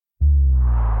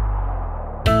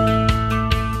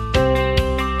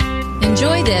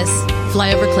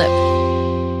Flyover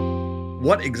clip.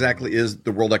 What exactly is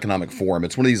the World Economic Forum?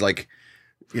 It's one of these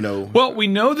Well, we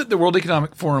know that the World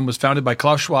Economic Forum was founded by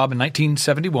Klaus Schwab in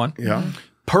 1971. Yeah.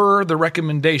 Per the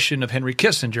recommendation of Henry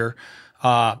Kissinger.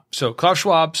 So Klaus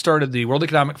Schwab started the World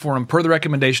Economic Forum per the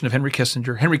recommendation of Henry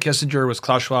Kissinger. Henry Kissinger was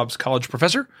Klaus Schwab's college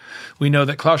professor. We know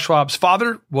that Klaus Schwab's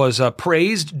father was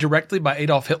praised directly by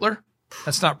Adolf Hitler.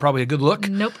 That's not probably a good look.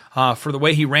 Nope. For the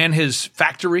way he ran his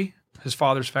factory, his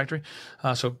father's factory.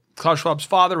 So Klaus Schwab's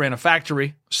father ran a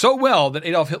factory so well that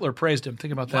Adolf Hitler praised him.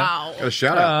 Think about that. Wow. A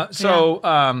shout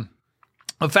out.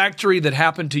 A factory that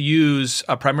happened to use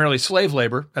primarily slave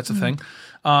labor. That's a thing.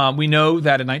 We know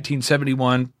that in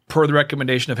 1971, per the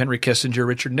recommendation of Henry Kissinger,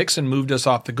 Richard Nixon moved us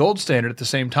off the gold standard at the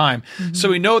same time. So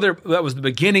we know that was the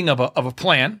beginning of a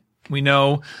plan. We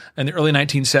know in the early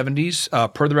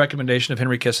 1970s, per the recommendation of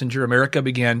Henry Kissinger, America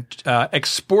began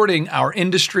exporting our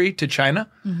industry to China.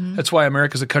 That's why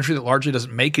America is a country that largely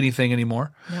doesn't make anything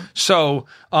anymore. Yep. So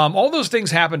all those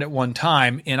things happened at one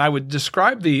time, and I would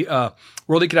describe the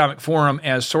World Economic Forum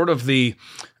as sort of the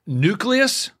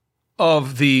nucleus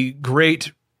of the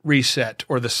Great Reset,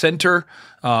 or the center,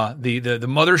 the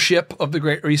mothership of the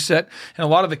Great Reset. And a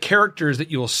lot of the characters that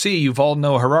you will see, Yuval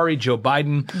Noah Harari, Joe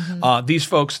Biden, these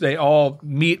folks, they all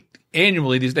meet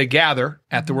annually. They gather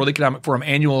at the World Economic Forum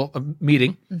annual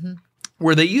meeting,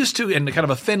 where they used to, in kind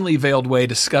of a thinly veiled way,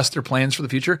 discuss their plans for the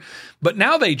future. But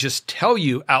now they just tell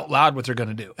you out loud what they're going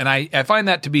to do. And I find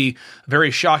that to be very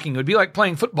shocking. It would be like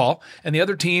playing football, and the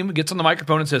other team gets on the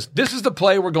microphone and says, "This is the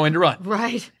play we're going to run."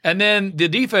 Right. And then the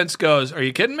defense goes, "Are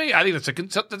you kidding me? I think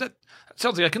that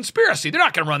sounds like a conspiracy. They're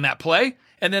not going to run that play."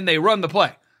 And then they run the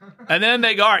play. And then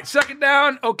they go, "All right, second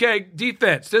down. Okay,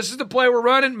 defense. This is the play we're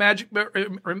running."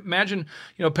 Imagine,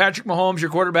 Patrick Mahomes,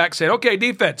 your quarterback, saying, "Okay,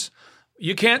 defense,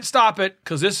 you can't stop it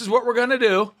because this is what we're going to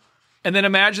do." And then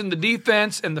imagine the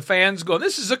defense and the fans go,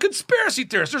 "This is a conspiracy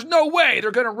theorist. There's no way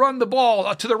they're going to run the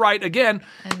ball to the right again."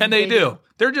 And they do.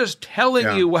 They're just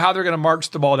telling you how they're going to march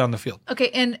the ball down the field. Okay,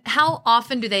 and how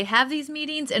often do they have these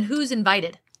meetings, and who's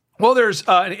invited? Well, there's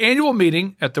an annual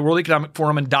meeting at the World Economic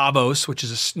Forum in Davos, which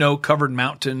is a snow-covered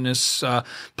mountainous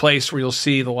place where you'll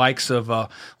see the likes of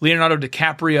Leonardo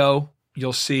DiCaprio.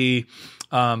 You'll see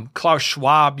Klaus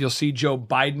Schwab, you'll see Joe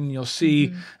Biden, you'll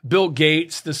see Bill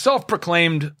Gates, the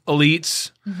self-proclaimed elites,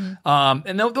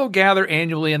 and they'll gather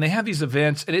annually, and they have these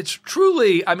events, and it's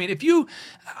truly,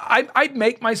 I'd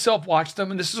make myself watch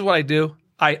them, and this is what I do.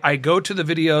 I go to the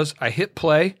videos, I hit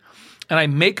play, and I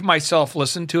make myself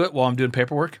listen to it while I'm doing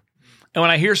paperwork, and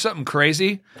when I hear something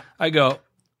crazy, I go,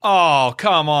 "Oh,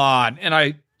 come on," and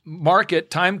I mark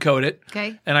it, time code it,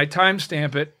 and I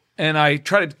timestamp it, and I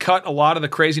try to cut a lot of the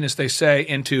craziness they say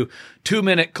into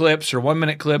 2-minute clips or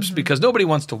 1-minute clips because nobody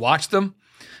wants to watch them.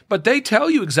 But they tell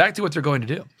you exactly what they're going to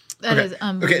do. That is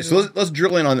unbelievable. Okay, so let's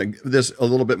drill in on this a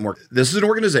little bit more. This is an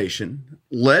organization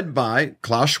led by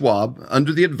Klaus Schwab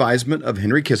under the advisement of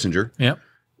Henry Kissinger. Yep.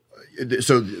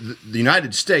 So the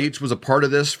United States was a part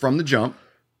of this from the jump,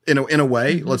 in a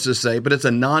way, let's just say, but it's a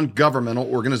non-governmental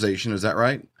organization. Is that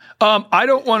right? I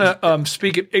don't want to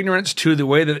speak of ignorance to the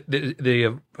way that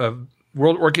the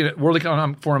World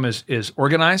Economic Forum is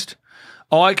organized.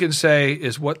 All I can say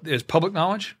is what is public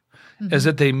knowledge is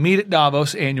that they meet at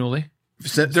Davos annually.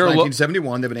 Since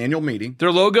 1971, they have an annual meeting.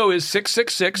 Their logo is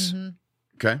 666.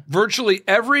 Okay. Virtually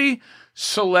every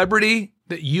celebrity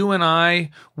that you and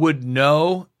I would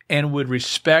know and would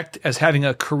respect as having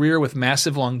a career with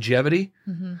massive longevity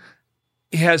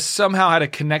has somehow had a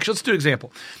connection. Let's do an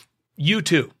example.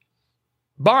 U2.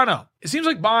 Bono. It seems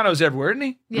like Bono's everywhere, isn't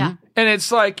he? Yeah. And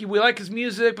it's like, we like his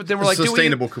music, but then we're like,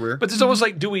 sustainable career. But it's almost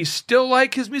like, do we still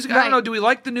like his music? I don't know. Do we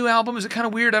like the new album? Is it kind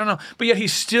of weird? I don't know. But yet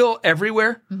he's still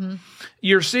everywhere.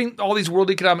 You're seeing all these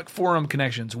World Economic Forum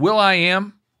connections.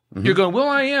 Will.i.am. You're going,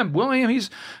 Will.i.am. Will.i.am, he's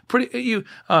pretty,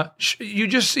 you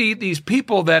just see these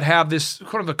people that have this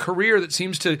kind of a career that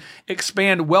seems to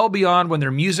expand well beyond when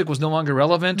their music was no longer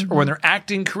relevant or when their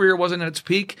acting career wasn't at its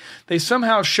peak. They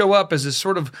somehow show up as this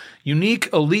sort of unique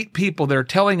elite people that are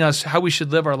telling us how we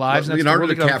should live our lives. Well, Leonardo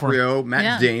DiCaprio,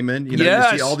 Matt Damon, you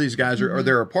see all these guys are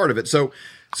they're a part of it. So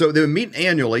they meet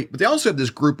annually, but they also have this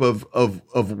group of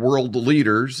world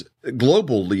leaders,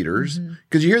 global leaders,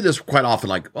 because you hear this quite often,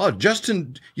 like, "Oh,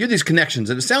 Justin," you hear these connections,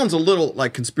 and it sounds a little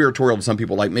like conspiratorial to some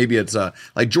people, like maybe it's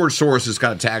like George Soros is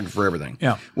kind of tagged for everything.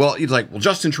 Yeah. Well, he's like,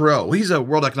 Justin Trudeau, he's a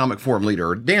World Economic Forum leader,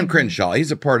 or Dan Crenshaw, he's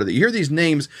a part of it. You hear these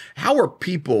names. How are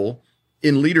people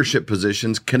in leadership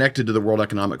positions connected to the World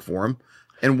Economic Forum?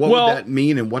 And what would that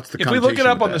mean, and what's the connotation? If we look it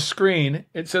up on the screen,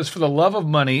 it says, "For the love of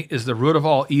money is the root of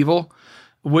all evil,"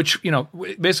 which,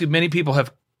 basically many people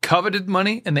have coveted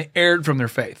money and they erred from their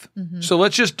faith. So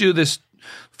let's just do this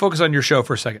focus on your show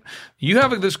for a second. You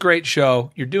have this great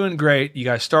show. You're doing great. You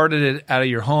guys started it out of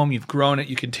your home. You've grown it.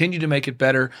 You continue to make it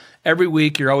better. Every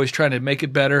week, you're always trying to make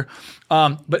it better.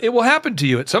 But it will happen to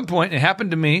you at some point. It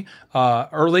happened to me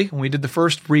early when we did the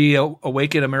first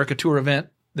Reawaken America Tour event,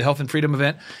 the Health and Freedom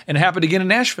event, and it happened again in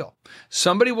Nashville.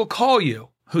 Somebody will call you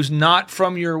who's not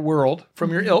from your world,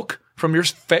 from your ilk, from your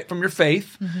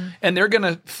faith, and they're going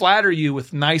to flatter you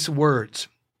with nice words.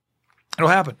 It'll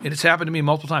happen. It's happened to me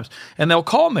multiple times. And they'll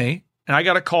call me, and I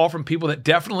got a call from people that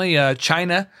definitely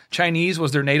Chinese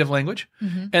was their native language.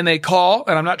 And they call,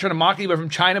 and I'm not trying to mock anybody from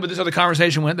China, but this other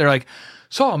conversation went, they're like,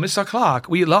 so, Mr. Clark,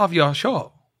 we love your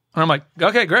show. And I'm like,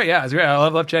 okay, great. Yeah, it's great. I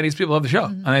love Chinese people, love the show.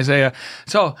 And they say,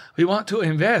 so we want to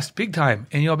invest big time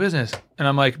in your business. And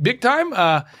I'm like, big time?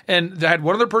 And I had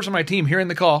one other person on my team hearing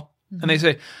the call, and they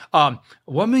say, $1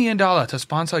 million to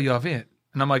sponsor your event.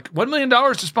 And I'm like, $1 million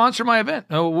to sponsor my event?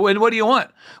 Oh, and what do you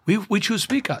want? We choose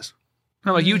speakers. And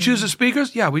I'm like, you choose the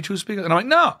speakers? Yeah, we choose speakers. And I'm like,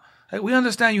 no, we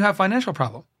understand you have financial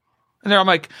problem. And I'm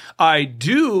like, I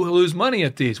do lose money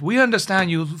at these. We understand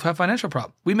you have financial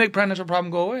problem. We make financial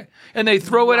problem go away. And they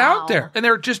throw it out there. And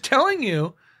they're just telling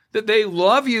you that they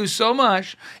love you so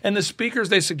much. And the speakers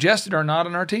they suggested are not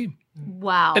on our team.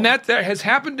 Wow. And that has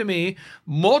happened to me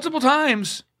multiple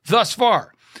times thus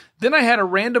far. Then I had a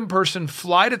random person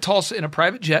fly to Tulsa in a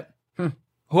private jet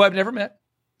who I've never met,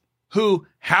 who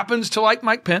happens to like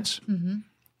Mike Pence.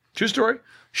 True story.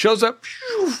 Shows up,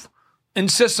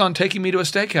 insists on taking me to a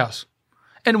steakhouse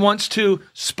and wants to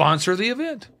sponsor the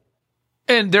event.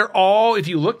 And they're all, if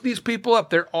you look these people up,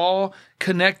 they're all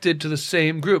connected to the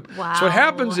same group. Wow. So what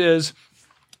happens is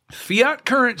fiat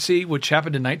currency, which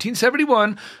happened in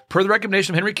 1971, per the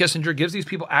recommendation of Henry Kissinger, gives these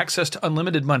people access to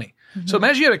unlimited money. So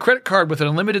imagine you had a credit card with an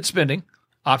unlimited spending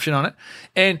option on it.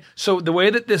 And so the way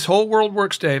that this whole world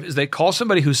works, Dave, is they call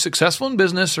somebody who's successful in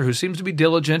business or who seems to be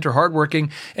diligent or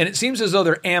hardworking, and it seems as though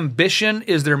their ambition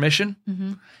is their mission.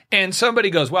 And somebody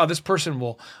goes, wow, this person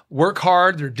will work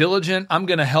hard, they're diligent, I'm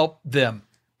going to help them.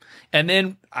 And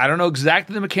then, I don't know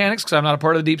exactly the mechanics because I'm not a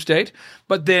part of the deep state,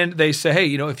 but then they say,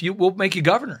 hey, we'll make you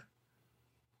governor.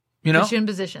 Put you in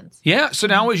positions. Yeah. So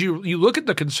now as you look at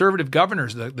the conservative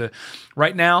governors, the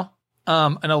right now,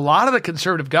 and a lot of the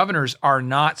conservative governors are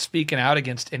not speaking out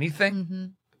against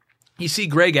anything. You see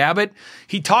Greg Abbott,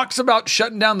 he talks about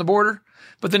shutting down the border,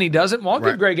 but then he doesn't. Well, I'll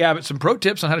give Greg Abbott some pro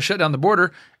tips on how to shut down the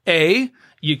border.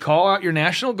 You call out your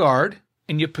National Guard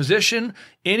and you position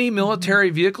any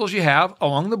military vehicles you have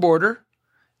along the border.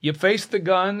 You face the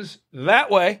guns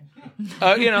that way.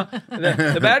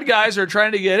 The bad guys are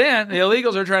trying to get in. The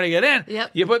illegals are trying to get in.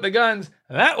 Yep. You put the guns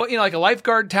that way, like a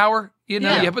lifeguard tower. You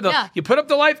put up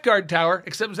the lifeguard tower,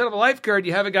 except instead of a lifeguard,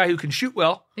 you have a guy who can shoot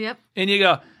well. Yep. And you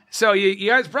go, so you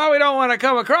guys probably don't want to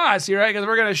come across here, right? Because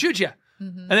we're going to shoot you.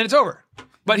 And then it's over.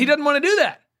 But he doesn't want to do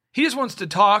that. He just wants to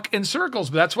talk in circles.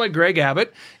 But that's why Greg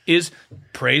Abbott is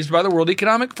praised by the World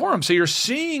Economic Forum. So you're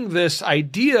seeing this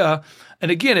idea.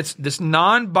 And again, it's this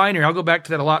non-binary. I'll go back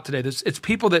to that a lot today. It's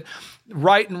people that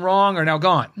right and wrong are now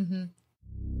gone.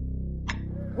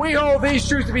 We hold these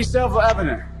truths to be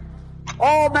self-evident.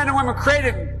 All men and women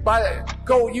created by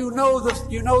you know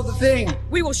the thing.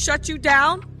 We will shut you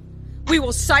down. We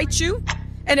will cite you.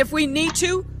 And if we need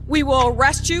to, we will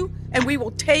arrest you and we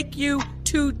will take you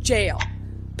to jail.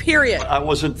 Period. I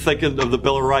wasn't thinking of the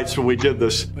Bill of Rights when we did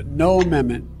this. But no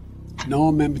amendment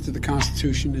to the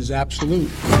Constitution is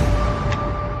absolute.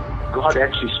 God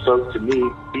actually spoke to me.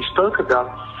 He spoke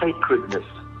about sacredness.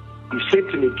 He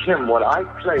said to me, Kim, what I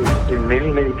place in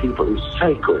many, many people is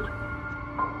sacred.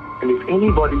 And if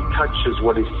anybody touches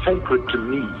what is sacred to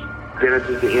me, then it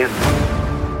is the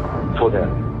end for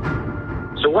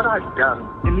them. So what I've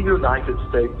done in the United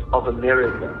States of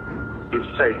America is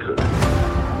sacred.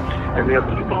 And there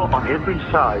are people on every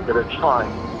side that are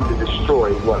trying to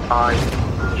destroy what I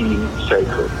deem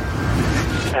sacred.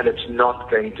 And it's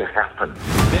not going to happen.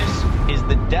 This is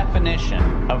the definition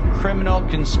of criminal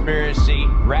conspiracy,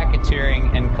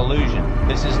 racketeering, and collusion.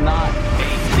 This is not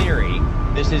a theory.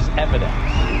 This is evidence.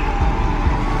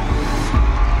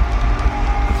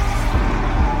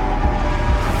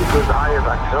 Because I have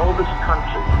upheld this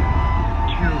country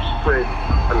to spread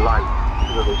a light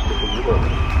to the rest of the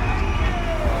world.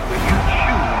 When you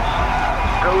choose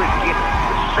to go against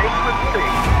the sacred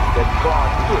thing that God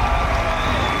put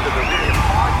into the very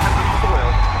heart and the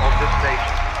soil of this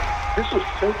nation, this was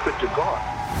sacred to God.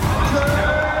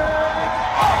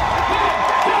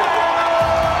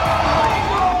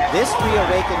 This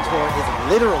Reawaken tour is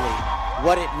literally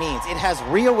what it means. It has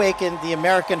reawakened the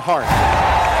American heart.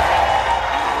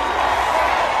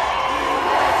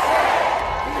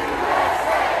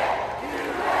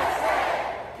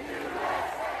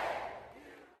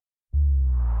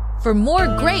 For more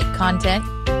great content,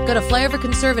 go to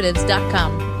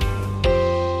flyoverconservatives.com.